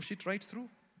and pushed it right through,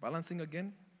 balancing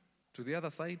again to the other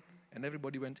side. And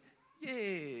everybody went,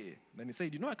 yay. Then he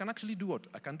said, I can actually do what?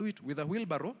 I can do it with a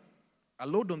wheelbarrow, a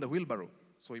load on the wheelbarrow.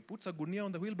 So he puts a gunia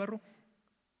on the wheelbarrow,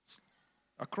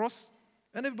 across,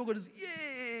 and everybody goes,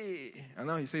 yay! And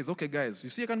now he says, okay, guys, you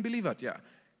see I can believe it? Yeah.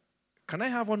 Can I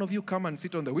have one of you come and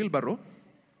sit on the wheelbarrow,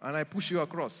 and I push you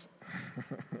across?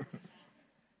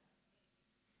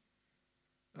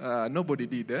 Nobody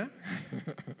did, And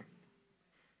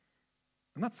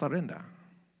that's surrender.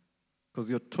 Because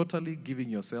you're totally giving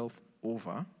yourself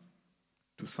over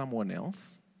to someone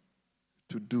else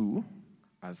to do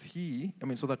as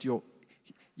so that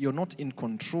you're not in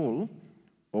control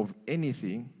of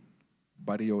anything,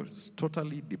 but you're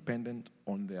totally dependent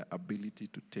on their ability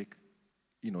to take,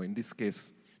 in this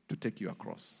case, to take you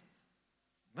across.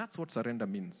 That's what surrender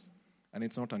means. And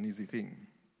it's not an easy thing.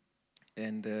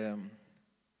 And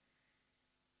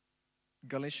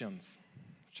Galatians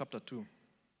chapter 2,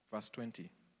 verse 20.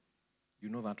 You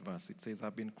know that verse. It says,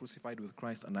 I've been crucified with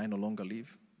Christ, and I no longer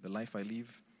live. The life I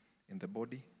live in the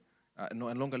body.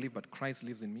 No longer live, but Christ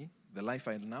lives in me. The life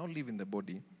I now live in the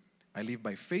body, I live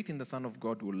by faith in the Son of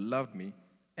God who loved me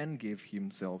and gave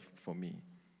himself for me.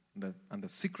 And the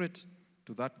secret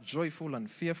to that joyful and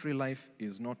fear-free life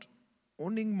is not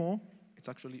owning more, it's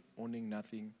actually owning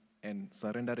nothing and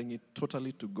surrendering it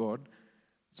totally to God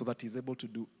so that he's able to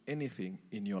do anything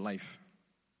in your life.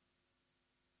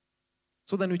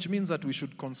 So then, which means that we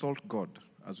should consult God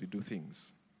as we do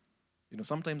things.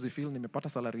 Sometimes we feel, nimepata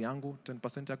salary yangu,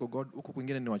 10% yako God, huku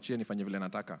kwingine niwachie nifanye vile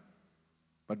nataka.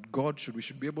 But we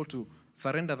should be able to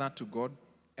surrender that to God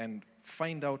and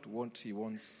find out what he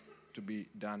wants to be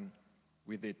done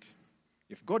with it.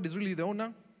 If God is really the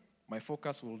owner, my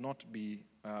focus will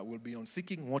be on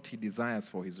seeking what he desires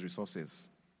for his resources.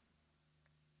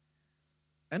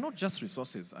 And not just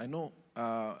resources. I know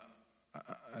I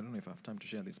don't know if I have time to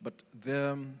share this, but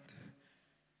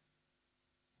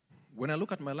when I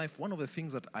look at my life, one of the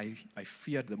things that I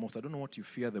feared the most, I don't know what you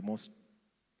fear the most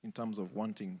in terms of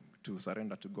wanting to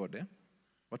surrender to God.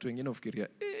 Watu wengine ufikiria,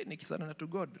 nikisurrender to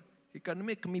God, He can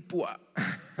make me poor.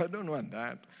 I don't want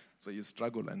that. So you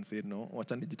struggle and say, no,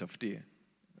 wacha nijitafutie.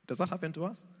 Does that happen to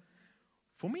us?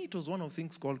 For me, it was one of the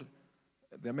things called,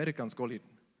 the Americans call it,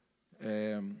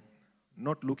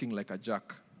 not looking like a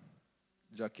jack.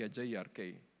 Jack ya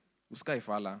JRK. Uskai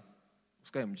fala,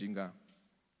 uskai mjinga.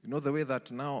 You know the way that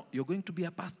now you're going to be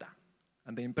a pastor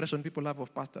and the impression people have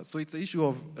of pastors. So it's an issue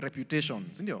of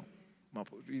reputation. I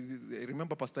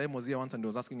remember Pastor M was here once and he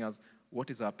was asking us, what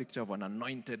is our picture of an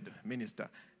anointed minister?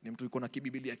 Ni mtu yuko na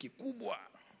kibibilia kikubwa,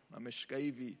 ameshika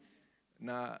hivi,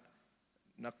 na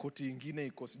koti ingine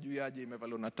iko sijui aje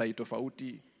imevaliwa na tai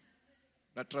tofauti,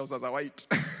 na trousers are white.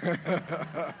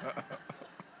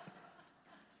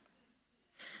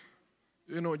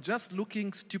 Just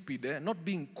looking stupid, not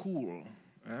being cool.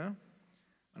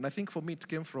 And I think for me it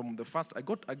came from the first, I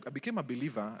became a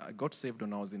believer. I got saved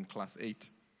when I was in class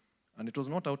 8. And it was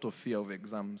not out of fear of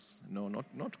exams. No,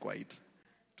 not quite.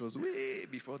 It was way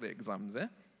before the exams.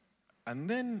 And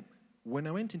then when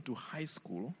I went into high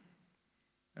school,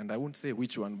 and I won't say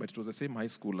which one, but it was the same high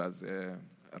school as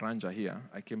Ranja here,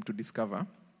 I came to discover.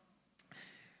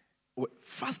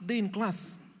 First day in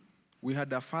class, we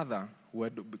had a father who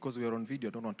had, because we were on video,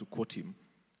 I don't want to quote him,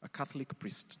 a Catholic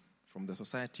priest from the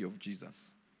Society of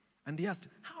Jesus. And he asked,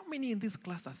 how many in this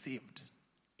class are saved?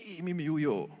 Mimi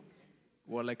huyo.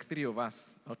 Were like 3 of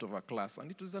us out of our class.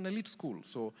 And it was an elite school.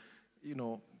 So,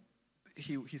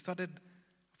 he started,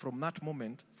 from that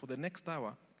moment, for the next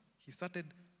hour, he started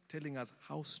telling us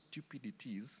how stupid it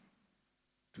is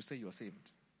to say you are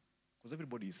saved. Because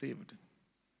everybody is saved.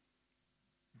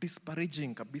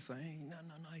 Disparaging kabisa, no,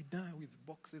 I die with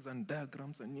boxes and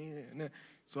diagrams. And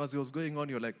So as he was going on,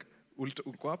 you're like,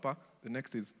 uko hapa, the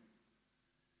next is...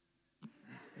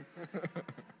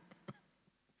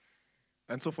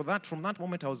 And so from that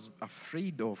moment, I was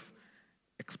afraid of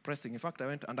expressing. In fact, I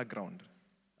went underground.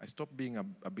 I stopped being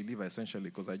a believer, essentially,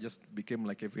 because I just became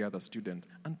like every other student.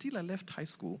 Until I left high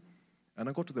school, and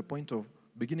I got to the point of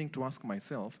beginning to ask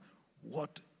myself,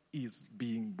 what is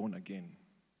being born again?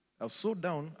 I was so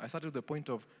down, I started to the point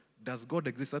of, does God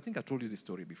exist? I think I told you this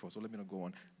story before, so let me not go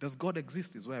on. Does God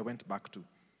exist is where I went back to.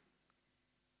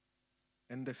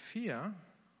 And the fear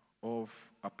of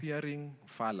appearing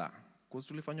fala, because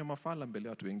tulifanywa mafala mbele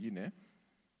watu wengine,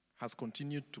 has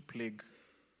continued to plague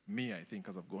me, I think,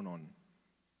 as I've gone on.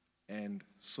 And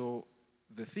so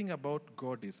the thing about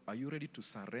God is, are you ready to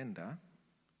surrender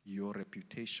your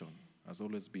reputation? Has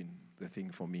always been the thing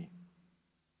for me.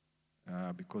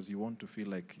 Because you want to feel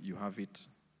like you have it.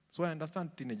 So I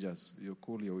understand teenagers, you're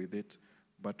cool, you're with it.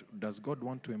 But does God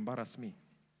want to embarrass me?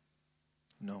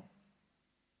 No.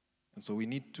 And so we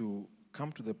need to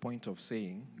come to the point of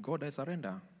saying, God, I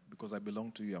surrender because I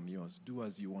belong to you, I'm yours. Do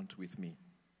as you want with me.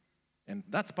 And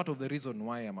that's part of the reason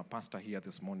why I'm a pastor here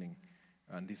this morning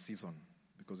and this season.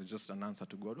 Because it's just an answer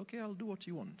to God. Okay, I'll do what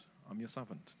you want. I'm your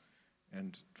servant.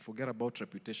 And forget about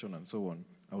reputation and so on.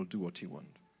 I will do what you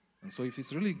want. And so if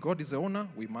it's really God is the owner,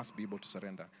 we must be able to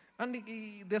surrender. And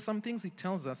there's some things he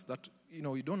tells us that,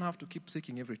 you don't have to keep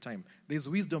seeking every time. There's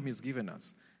wisdom he's given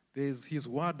us. There's his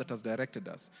word that has directed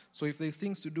us. So if there's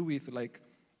things to do with, like,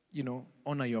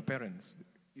 honor your parents,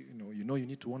 you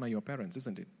need to honor your parents,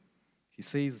 isn't it? He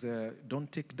says,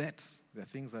 don't take debts. There are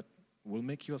things that will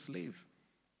make you a slave.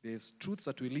 There's truths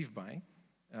that we live by.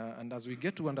 And as we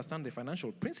get to understand the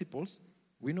financial principles,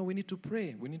 we know we need to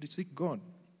pray. We need to seek God.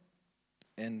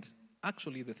 And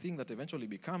actually, the thing that eventually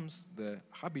becomes the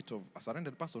habit of a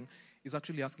surrendered person is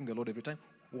actually asking the Lord every time,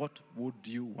 what would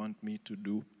you want me to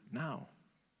do now?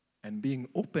 And being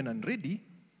open and ready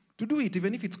to do it,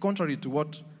 even if it's contrary to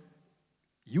what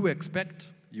you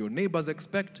expect, your neighbors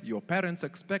expect, your parents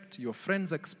expect, your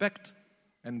friends expect,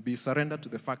 and be surrendered to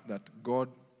the fact that, God,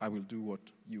 I will do what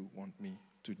you want me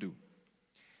to do.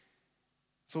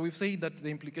 So we've said that the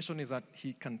implication is that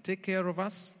he can take care of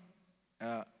us.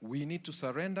 We need to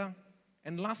surrender.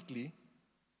 And lastly,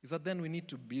 is that then we need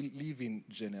to live in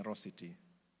generosity.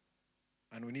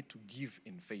 And we need to give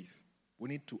in faith. We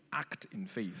need to act in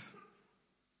faith.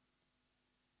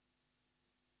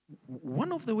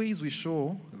 One of the ways we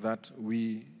show that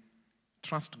we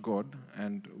trust God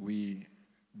and we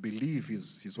believe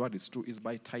his word is true is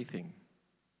by tithing.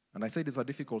 And I said it's a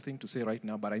difficult thing to say right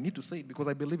now, but I need to say it because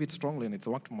I believe it strongly and it's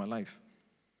a work for my life.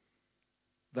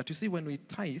 That you see, when we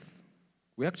tithe,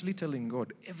 we're actually telling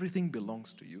God, everything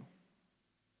belongs to you.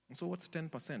 And so what's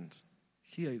 10%?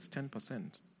 Here is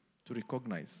 10% to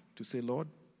recognize, to say, Lord,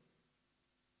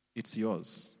 It's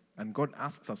yours. And God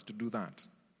asks us to do that.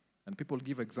 And people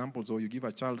give examples, or you give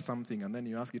a child something and then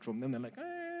you ask it from them, they're like,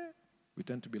 we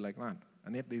tend to be like that.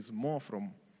 And yet there's more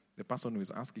from the person who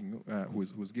is asking you,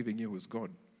 who's giving you, who's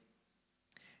God.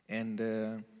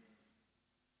 And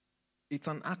it's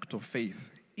an act of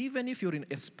faith. Even if you're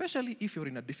especially if you're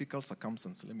in a difficult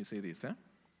circumstance, let me say this,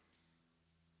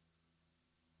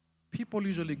 people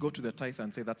usually go to the tithe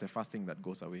and say that's a fasting that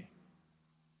goes away.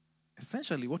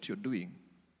 Essentially what you're doing,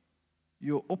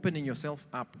 you're opening yourself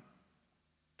up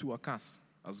to a curse,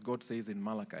 as God says in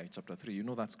Malachi chapter 3. You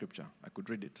know that scripture. I could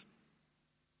read it.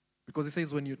 Because it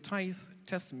says, when you tithe,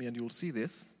 test me and you'll see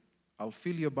this. I'll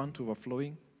fill your barn to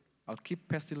overflowing. I'll keep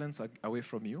pestilence away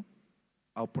from you.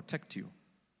 I'll protect you.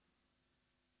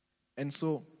 And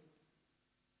so,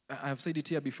 I've said it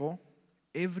here before,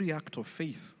 every act of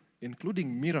faith,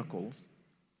 including miracles,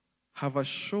 have a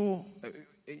show,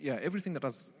 everything that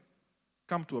has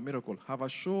come to a miracle, have a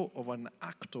show of an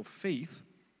act of faith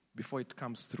before it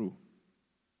comes through.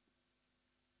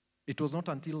 It was not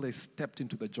until they stepped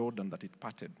into the Jordan that it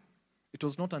parted. It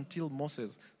was not until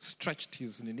Moses stretched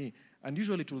his knee, and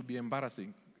usually it will be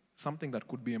embarrassing, something that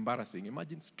could be embarrassing.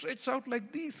 Imagine, stretch out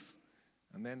like this,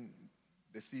 and then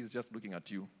the sea is just looking at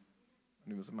you.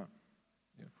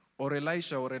 Or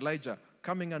Elisha or Elijah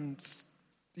coming and,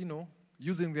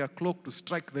 using their cloak to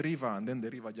strike the river, and then the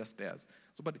river just stares.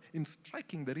 So, but in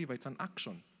striking the river, it's an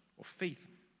action of faith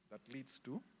that leads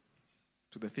to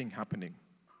the thing happening.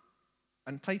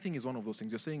 And tithing is one of those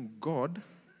things. You're saying, God,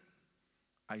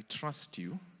 I trust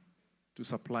you to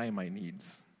supply my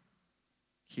needs.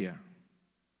 Here,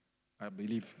 I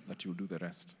believe that you'll do the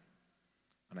rest.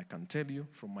 And I can tell you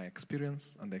from my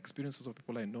experience and the experiences of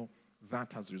people I know,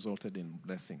 that has resulted in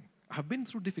blessing. I have been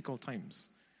through difficult times.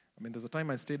 I mean, there's a time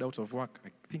I stayed out of work. I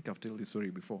think I've told this story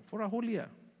before. For a whole year.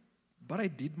 But I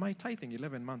did my tithing,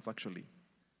 11 months actually.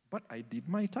 But I did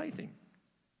my tithing.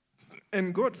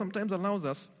 And God sometimes allows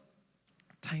us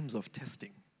times of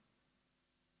testing.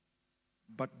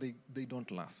 But they don't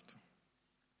last.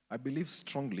 I believe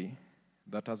strongly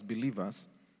that as believers,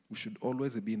 we should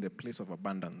always be in the place of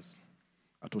abundance.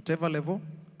 At whatever level,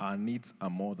 our needs are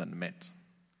more than met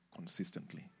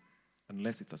consistently,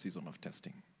 unless it's a season of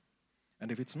testing.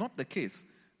 And if it's not the case,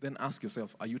 then ask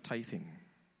yourself, are you tithing?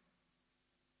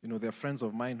 There are friends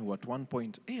of mine who at one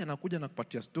point, anakuja na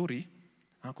kupatia story,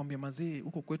 anakwambia mazee,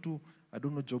 huko kwetu, I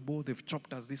don't know, Jobo, they've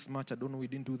chopped us this much, I don't know, we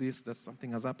didn't do this, that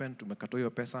something has happened, tumekatoa hiyo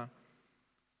pesa.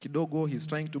 Kidogo, he's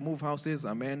trying to move houses,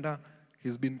 ameenda,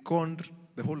 he's been conned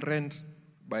the whole rent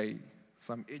by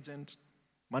some agent,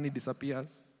 money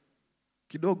disappears.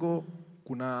 Kidogo,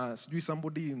 kuna sijui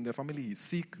somebody in the family is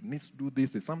sick, needs to do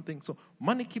this, there's something. So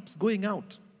money keeps going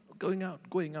out.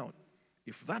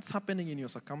 If that's happening in your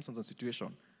circumstance and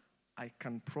situation, I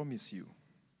can promise you,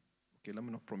 okay, let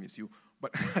me not promise you,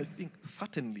 but I think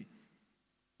certainly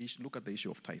you should look at the issue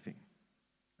of tithing.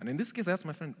 And in this case, I asked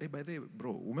my friend, hey, by the way,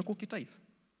 bro, umekuwa ukitithe?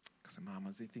 Kasema,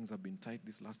 maze, things have been tight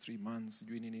these last 3 months.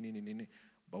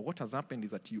 But what has happened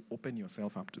is that you open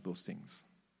yourself up to those things.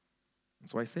 And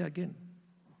so I say again,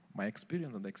 my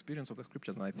experience and the experience of the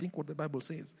scriptures, and I think what the Bible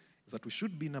says, is that we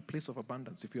should be in a place of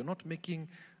abundance. If you're not making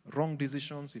wrong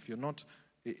decisions, if you're not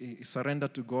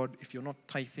surrendered to God, if you're not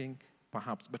tithing,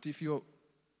 perhaps. But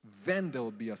then there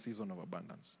will be a season of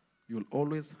abundance. You'll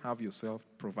always have yourself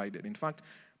provided. In fact,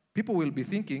 people will be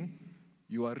thinking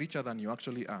you are richer than you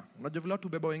actually are. Unajua vile watu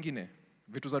beba wengine,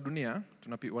 vitu za dunia,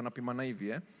 wanapimana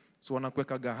hivi, so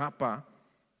wanakuwekaga hapa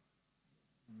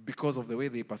because of the way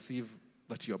they perceive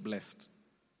that you are blessed.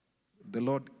 The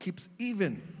Lord keeps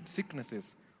even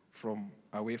sicknesses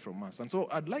away from us. And so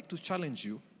I'd like to challenge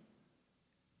you,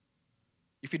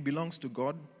 if it belongs to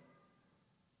God,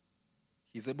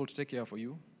 He's able to take care of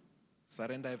you,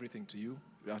 surrender everything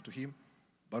to Him,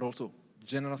 but also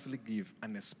generously give,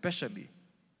 and especially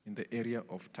in the area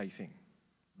of tithing.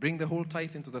 Bring the whole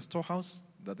tithe into the storehouse,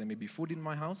 that there may be food in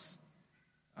my house.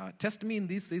 Test me in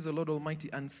this, says the Lord Almighty,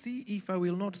 and see if I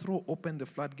will not throw open the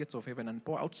floodgates of heaven and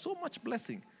pour out so much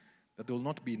blessing that there will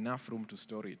not be enough room to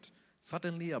store it.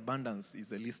 Certainly, abundance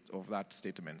is a list of that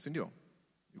statement. Sindio?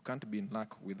 You can't be in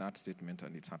lack with that statement,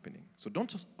 and it's happening. So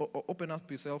don't open up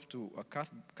yourself to a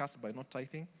curse by not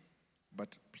tithing,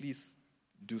 but please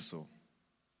do so.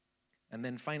 And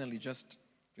then finally, just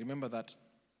remember that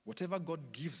whatever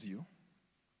God gives you,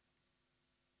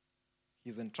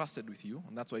 He's entrusted with you,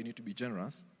 and that's why you need to be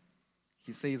generous.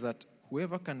 He says that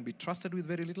whoever can be trusted with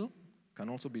very little can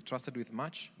also be trusted with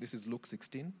much. This is Luke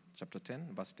 16, chapter 10,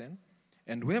 verse 10.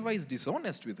 And whoever is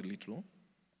dishonest with little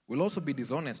will also be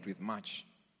dishonest with much.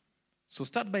 So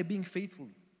start by being faithful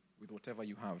with whatever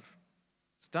you have.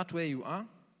 Start where you are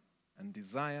and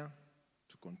desire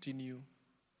to continue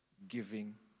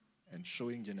giving and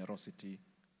showing generosity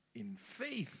in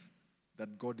faith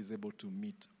that God is able to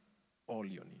meet all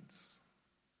your needs.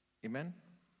 Amen?